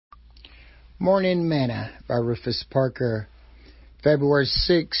Morning Manna by Rufus Parker, February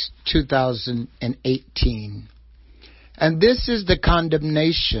 6, 2018. And this is the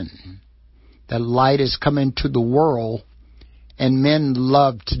condemnation, that light is come into the world, and men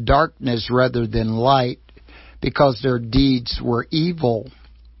loved darkness rather than light, because their deeds were evil.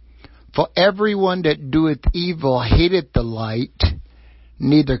 For everyone that doeth evil hateth the light,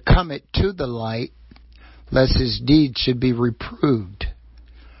 neither cometh to the light, lest his deeds should be reproved.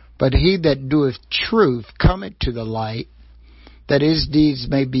 But he that doeth truth cometh to the light, that his deeds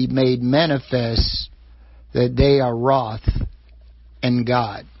may be made manifest, that they are wrought in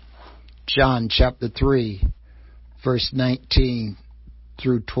God. John chapter 3, verse 19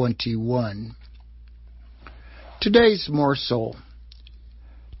 through 21. Today's morsel.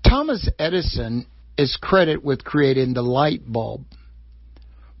 Thomas Edison is credited with creating the light bulb,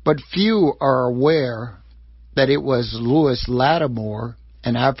 but few are aware that it was Lewis Lattimore,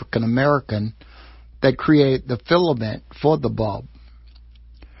 an African American, that created the filament for the bulb.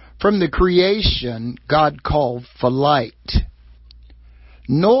 From the creation, God called for light.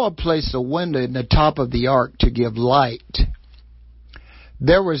 Noah placed a window in the top of the ark to give light.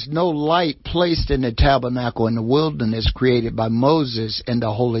 There was no light placed in the tabernacle in the wilderness created by Moses in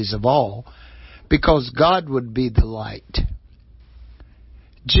the holies of all, because God would be the light.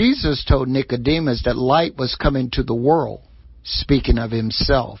 Jesus told Nicodemus that light was coming to the world, speaking of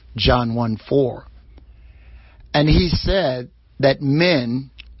himself, John 1:4. And he said that men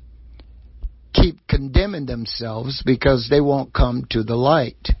keep condemning themselves because they won't come to the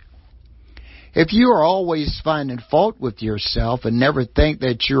light. If you are always finding fault with yourself and never think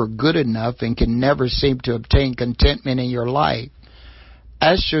that you're good enough and can never seem to obtain contentment in your life,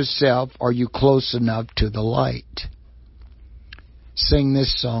 ask yourself, are you close enough to the light? Sing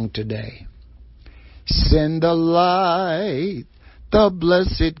this song today. Send the light, the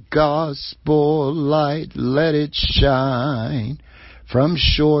blessed gospel light, let it shine from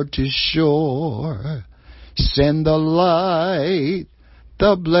shore to shore. Send the light,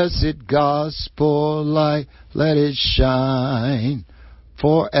 the blessed gospel light, let it shine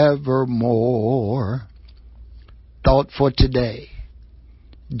forevermore. Thought for today.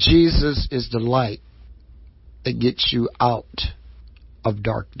 Jesus is the light that gets you out of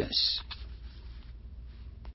darkness.